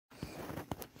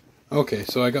Okay,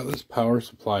 so I got this power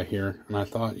supply here, and I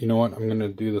thought, you know what, I'm going to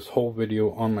do this whole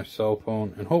video on my cell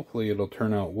phone, and hopefully it'll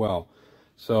turn out well.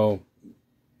 So,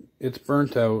 it's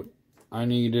burnt out. I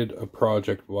needed a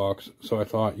project box, so I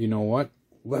thought, you know what,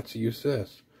 let's use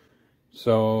this.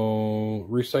 So,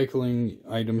 recycling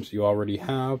items you already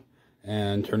have,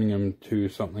 and turning them to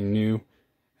something new.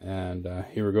 And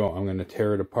here we go. I'm going to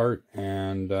tear it apart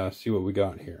and see what we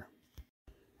got here.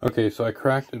 Okay, so I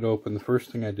cracked it open. The first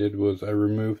thing I did was I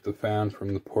removed the fan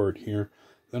from the port here.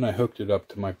 Then I hooked it up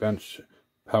to my bench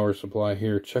power supply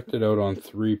here. Checked it out on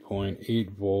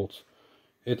 3.8 volts.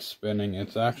 It's spinning.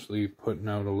 It's actually putting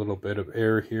out a little bit of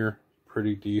air here.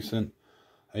 Pretty decent.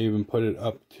 I even put it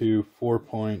up to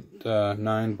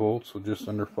 4.9 volts, so just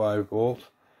under 5 volts.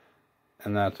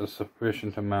 And that's a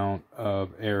sufficient amount of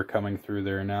air coming through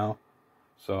there now.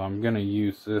 So I'm going to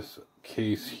use this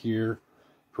case here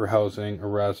for housing a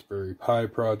Raspberry Pi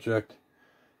project,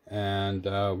 and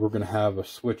we're going to have a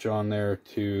switch on there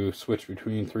to switch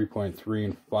between 3.3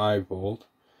 and 5 volt.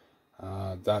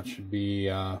 That should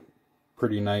be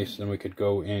pretty nice. Then we could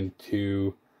go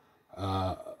into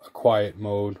a quiet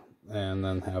mode and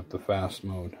then have the fast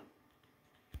mode.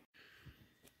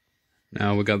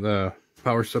 Now we got the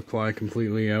power supply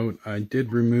completely out. I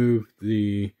did remove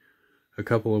a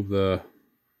couple of the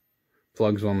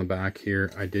plugs on the back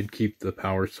here. I did keep the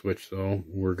power switch though.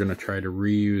 We're going to try to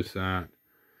reuse that,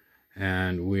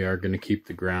 and we are going to keep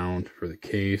the ground for the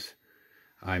case.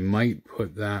 I might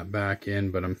put that back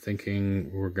in, but I'm thinking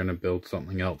we're going to build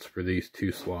something else for these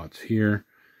two slots here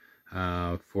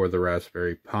for the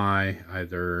Raspberry Pi,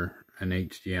 either an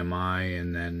HDMI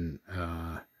and then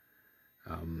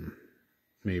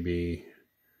maybe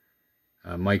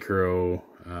a micro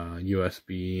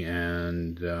USB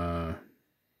and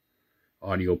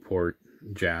audio port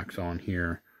jacks on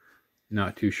here.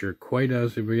 Not too sure quite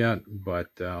as of yet, but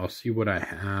I'll see what I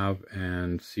have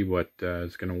and see what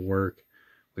is going to work.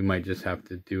 We might just have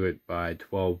to do it by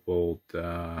 12 volt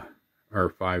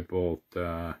or 5 volt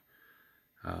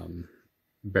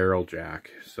barrel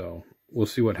jack. So we'll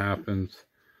see what happens.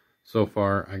 So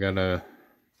far I got a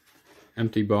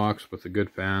empty box with a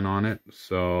good fan on it.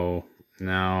 So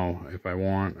now if I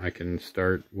want, I can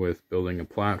start with building a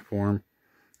platform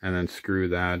and then screw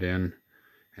that in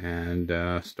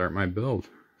and start my build.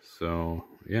 So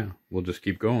yeah, we'll just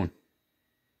keep going.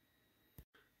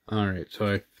 Alright,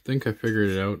 so I think I figured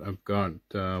it out. I've got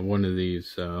one of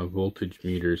these voltage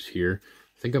meters here.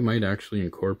 I think I might actually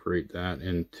incorporate that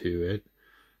into it.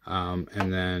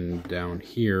 And then down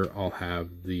here I'll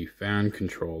have the fan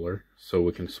controller, so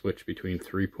we can switch between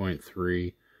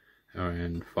 3.3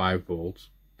 and 5 volts.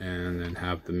 And then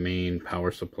have the main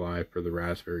power supply for the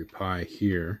Raspberry Pi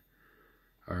here,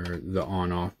 or the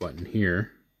on-off button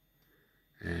here.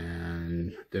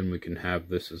 And then we can have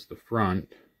this as the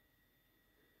front.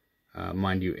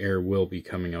 Mind you, air will be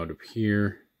coming out of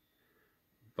here,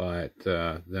 but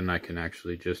then I can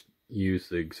actually just use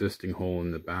the existing hole in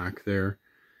the back there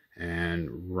and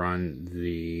run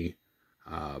the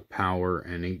power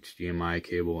and HDMI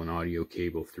cable and audio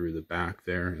cable through the back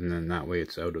there, and then that way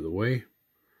it's out of the way.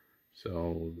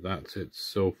 So that's it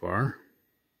so far.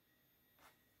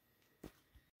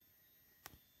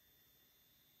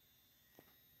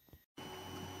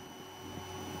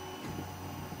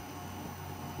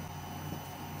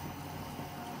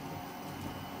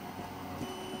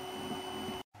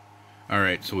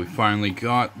 Alright, so we finally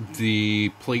got the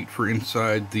plate for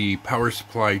inside the power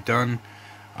supply done.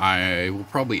 I will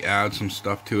probably add some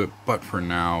stuff to it, but for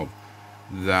now,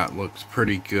 that looks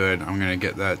pretty good. I'm going to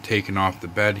get that taken off the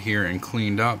bed here and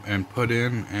cleaned up and put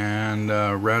in, and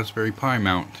Raspberry Pi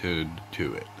mounted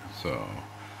to it. So,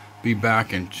 be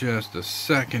back in just a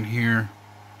second here.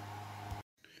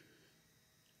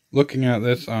 Looking at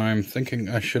this, I'm thinking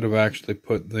I should have actually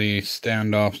put the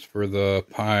standoffs for the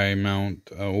Pi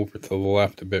mount over to the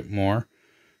left a bit more.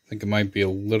 I think it might be a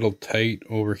little tight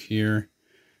over here.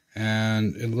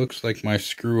 And it looks like my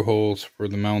screw holes for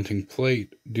the mounting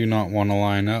plate do not want to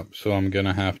line up, so I'm going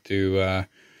to have to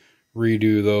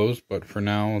redo those. But for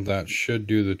now, that should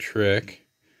do the trick.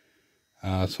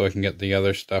 So I can get the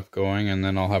other stuff going, and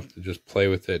then I'll have to just play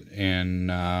with it in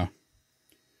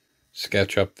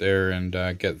SketchUp there and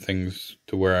get things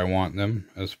to where I want them.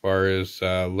 As far as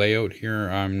layout here,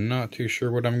 I'm not too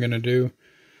sure what I'm going to do,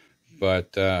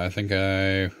 but I think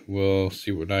I will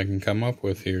see what I can come up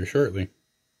with here shortly.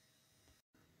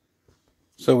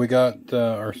 So we got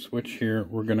our switch here.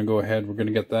 We're going to go ahead, we're going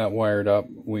to get that wired up.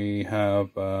 We have,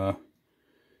 so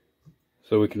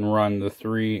we can run the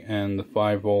 3 and the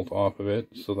 5 volt off of it,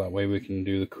 so that way we can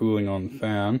do the cooling on the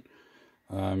fan.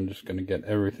 I'm just going to get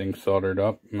everything soldered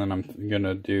up, and then I'm going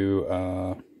to do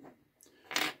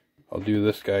I'll do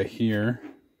this guy here.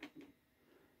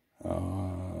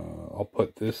 I'll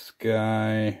put this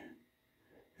guy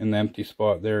in the empty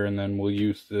spot there, and then we'll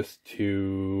use this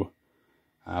to,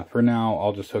 for now,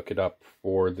 I'll just hook it up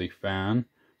for the fan,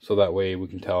 so that way we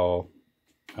can tell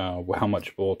how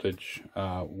much voltage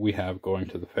we have going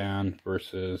to the fan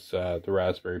versus the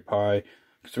Raspberry Pi,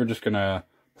 because we're just going to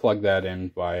plug that in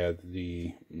via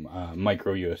the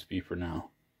micro USB for now.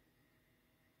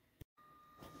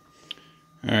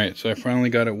 Alright, so I finally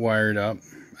got it wired up.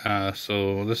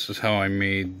 So this is how I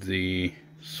made the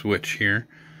switch here.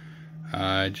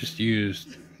 I just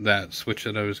used that switch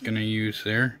that I was going to use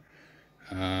there.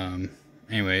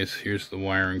 Anyways, here's the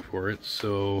wiring for it.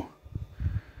 So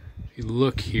if you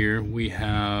look here, we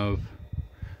have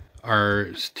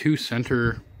our 2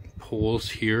 center poles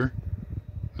here.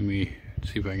 Let me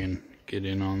see if I can get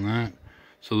in on that.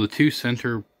 So the 2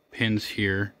 center pins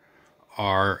here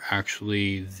are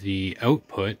actually the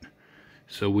output,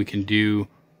 so we can do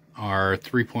our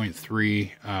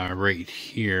 3.3 right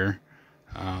here.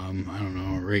 I don't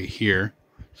know, right here.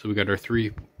 So we got our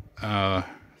 3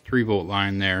 volt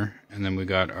line there, and then we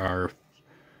got our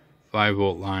 5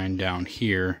 volt line down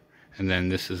here, and then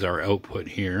this is our output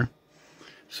here.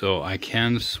 So I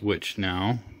can switch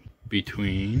now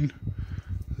between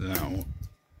that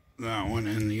one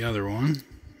and the other one.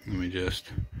 Let me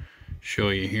just show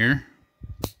you here.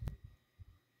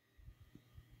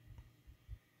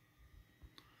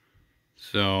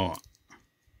 So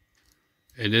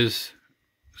it is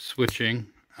switching.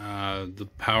 The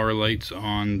power lights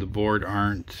on the board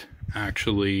aren't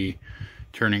actually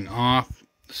turning off,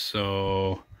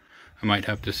 so I might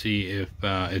have to see if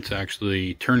it's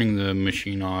actually turning the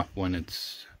machine off when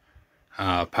it's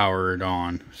powered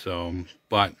on. So,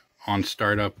 but on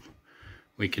startup,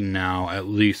 we can now at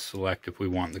least select if we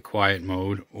want the quiet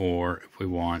mode or if we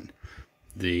want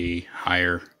the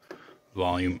higher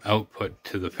volume output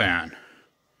to the fan.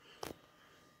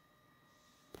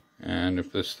 And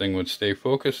if this thing would stay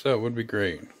focused, that would be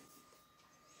great.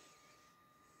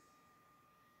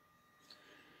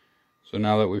 So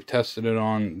now that we've tested it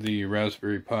on the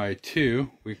Raspberry Pi 2,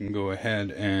 we can go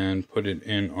ahead and put it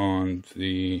in on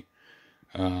the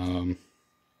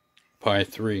Pi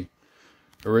 3.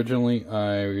 Originally,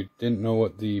 I didn't know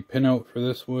what the pinout for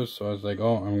this was, so I was like,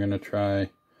 oh, I'm going to try.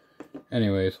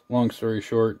 Anyways, long story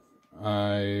short,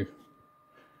 I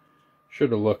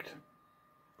should have looked,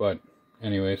 but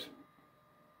anyways,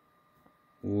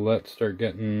 let's start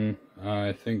getting,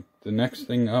 I think the next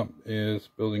thing up is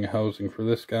building a housing for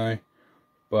this guy,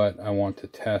 but I want to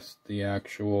test the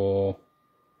actual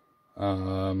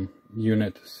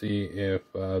unit to see if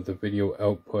the video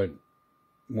output,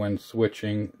 when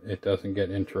switching, it doesn't get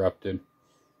interrupted.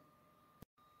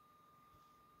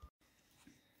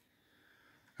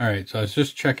 Alright, so I was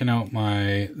just checking out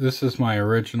this is my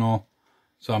original.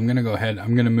 So I'm going to go ahead,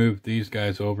 I'm going to move these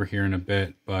guys over here in a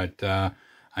bit, but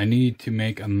I need to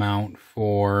make a mount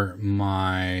for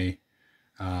my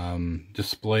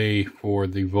display for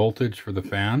the voltage for the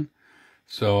fan.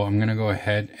 So I'm going to go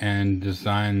ahead and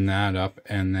design that up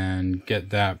and then get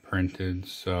that printed.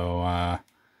 So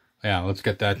yeah, let's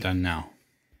get that done now.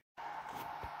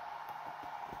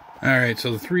 Alright,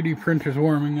 so the 3D printer's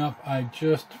warming up. I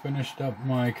just finished up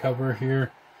my cover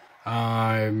here.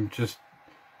 I'm just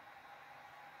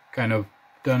kind of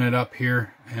done it up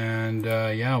here, and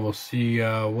yeah, we'll see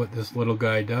what this little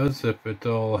guy does, if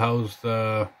it'll house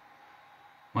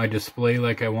my display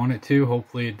like I want it to.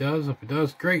 Hopefully it does. If it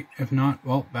does, great. If not,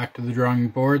 well, back to the drawing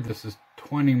board. This is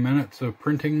 20 minutes of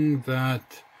printing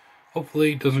that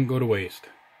hopefully doesn't go to waste.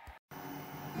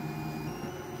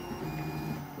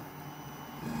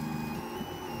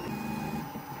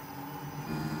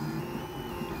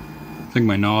 I think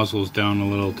my nozzle's down a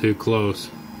little too close.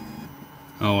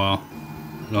 Oh well,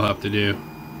 it'll have to do.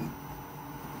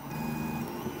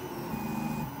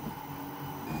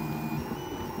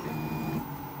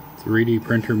 .3D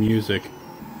printer music.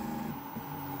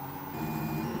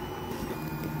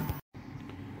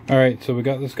 Alright, so we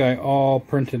got this guy all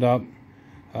printed up.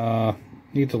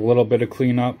 Needs a little bit of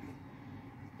cleanup,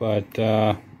 but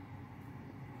I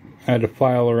had to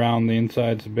file around the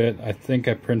insides a bit. I think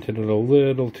I printed it a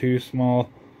little too small,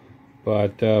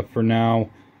 but for now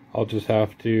I'll just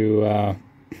have to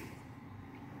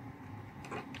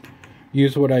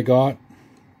use what I got.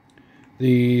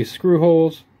 The screw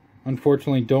holes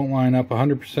unfortunately don't line up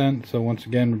 100%, so once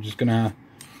again we're just gonna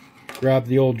grab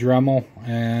the old Dremel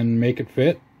and make it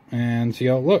fit and see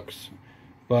how it looks.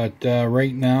 But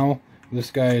right now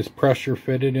this guy is pressure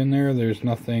fitted in there. There's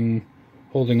nothing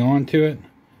holding on to it,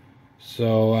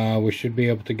 so we should be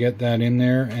able to get that in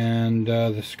there and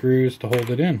the screws to hold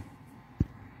it in.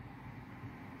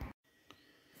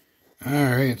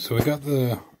 Alright, so we got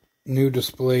the new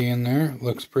display in there.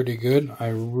 Looks pretty good. I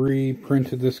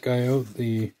reprinted this guy out.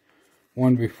 The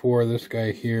one before this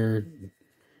guy here,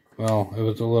 well, it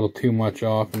was a little too much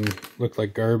off and looked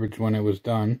like garbage when it was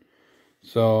done.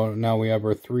 So now we have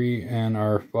our 3 and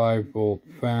our 5 volt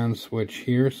fan switch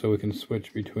here, so we can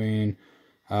switch between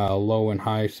low and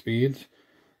high speeds.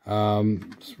 So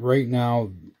right now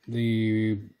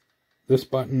this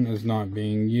button is not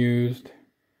being used.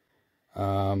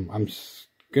 I'm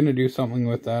going to do something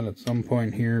with that at some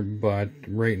point here, but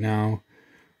right now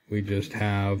we just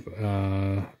have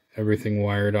everything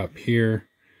wired up here,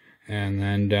 and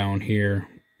then down here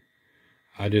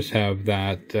I just have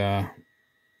that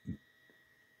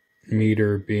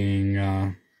meter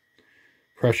being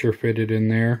pressure fitted in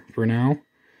there for now,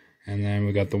 and then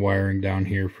we got the wiring down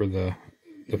here for the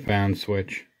fan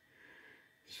switch.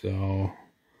 So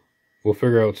we'll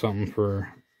figure out something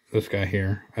for this guy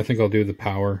here. I think I'll do the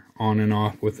power on and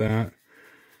off with that.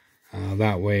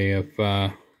 That way, if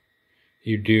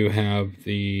you do have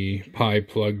the Pi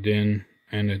plugged in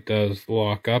and it does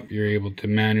lock up, you're able to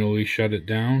manually shut it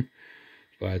down.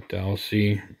 But I'll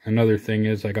see. Another thing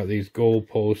is I got these goal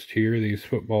posts here, these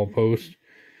football posts.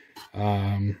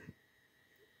 Yeah,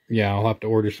 I'll have to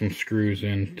order some screws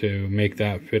in to make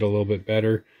that fit a little bit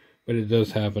better. But it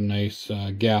does have a nice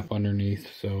gap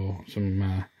underneath, so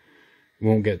it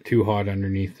won't get too hot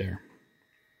underneath there.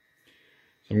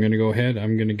 So I'm going to go ahead,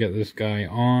 I'm going to get this guy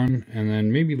on, and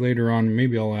then maybe later on,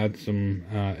 maybe I'll add some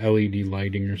LED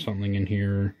lighting or something in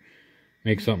here,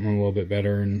 make something a little bit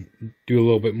better, and do a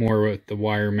little bit more with the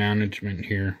wire management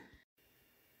here.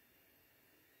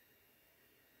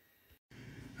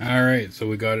 Alright, so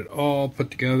we got it all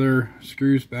put together,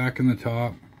 screws back in the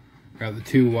top, got the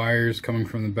 2 wires coming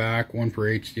from the back, one for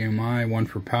HDMI, one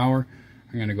for power.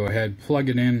 I'm going to go ahead, plug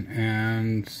it in,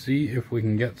 and see if we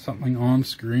can get something on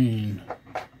screen.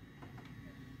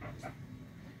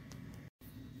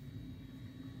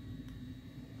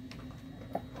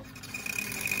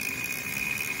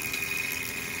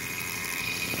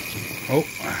 Oh.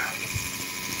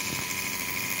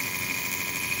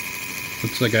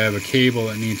 Looks like I have a cable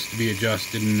that needs to be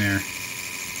adjusted in there.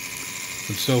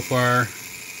 But so far,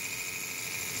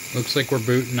 looks like we're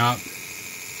booting up.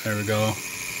 There we go.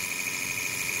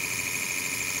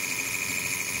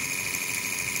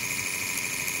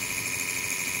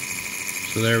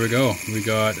 So there we go. We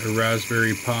got a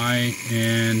Raspberry Pi,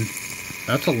 and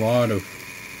that's a lot of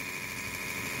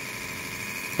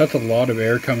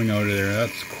air coming out of there.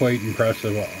 That's quite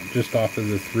impressive, just off of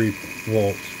the 3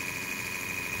 volts.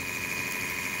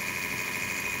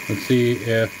 Let's see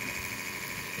if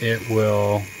it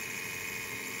will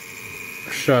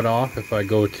shut off if I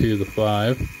go to the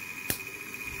 5.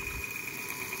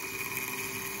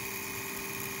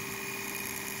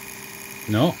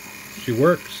 No, she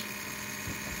works.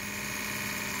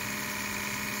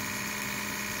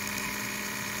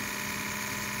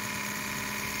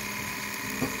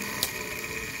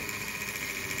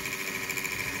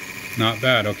 Not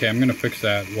bad. Okay, I'm gonna fix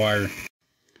that wire.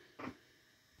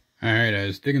 Alright, I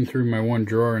was digging through my one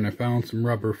drawer and I found some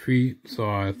rubber feet, so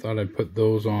I thought I'd put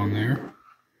those on there.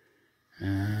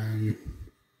 And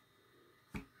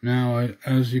now,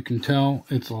 as you can tell,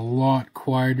 it's a lot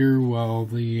quieter while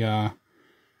the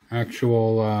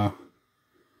actual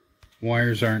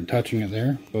wires aren't touching it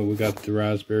there, but we got the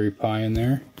Raspberry Pi in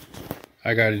there.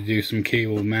 I got to do some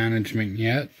cable management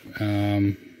yet.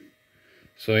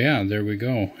 So yeah, there we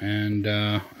go, and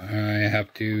I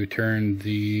have to turn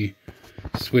the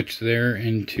switch there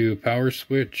into a power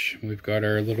switch. We've got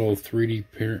our little 3D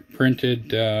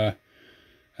printed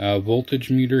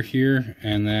voltage meter here,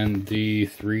 and then the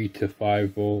 3 to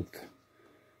 5 volt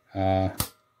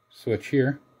switch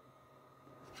here.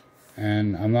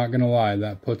 And I'm not gonna lie,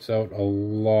 that puts out a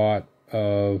lot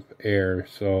of air,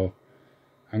 so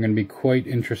I'm gonna be quite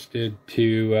interested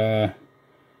to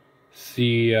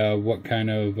see what kind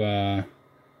of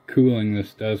cooling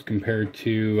this does compared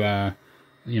to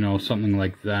you know, something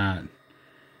like that.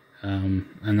 And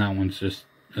that one's just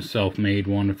a self-made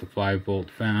one with a 5 volt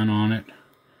fan on it.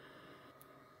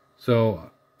 So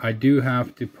I do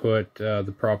have to put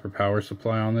the proper power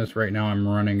supply on this. Right now I'm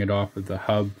running it off of the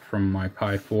hub from my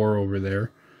Pi 4 over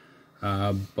there.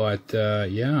 Yeah,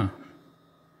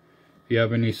 if you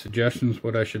have any suggestions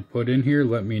what I should put in here,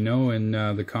 let me know in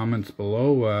the comments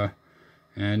below,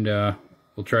 and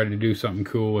we'll try to do something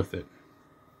cool with it.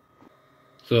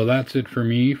 So that's it for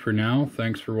me for now.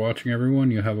 Thanks for watching,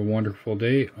 everyone. You have a wonderful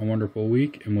day, a wonderful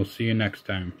week, and we'll see you next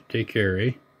time. Take care,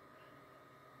 eh?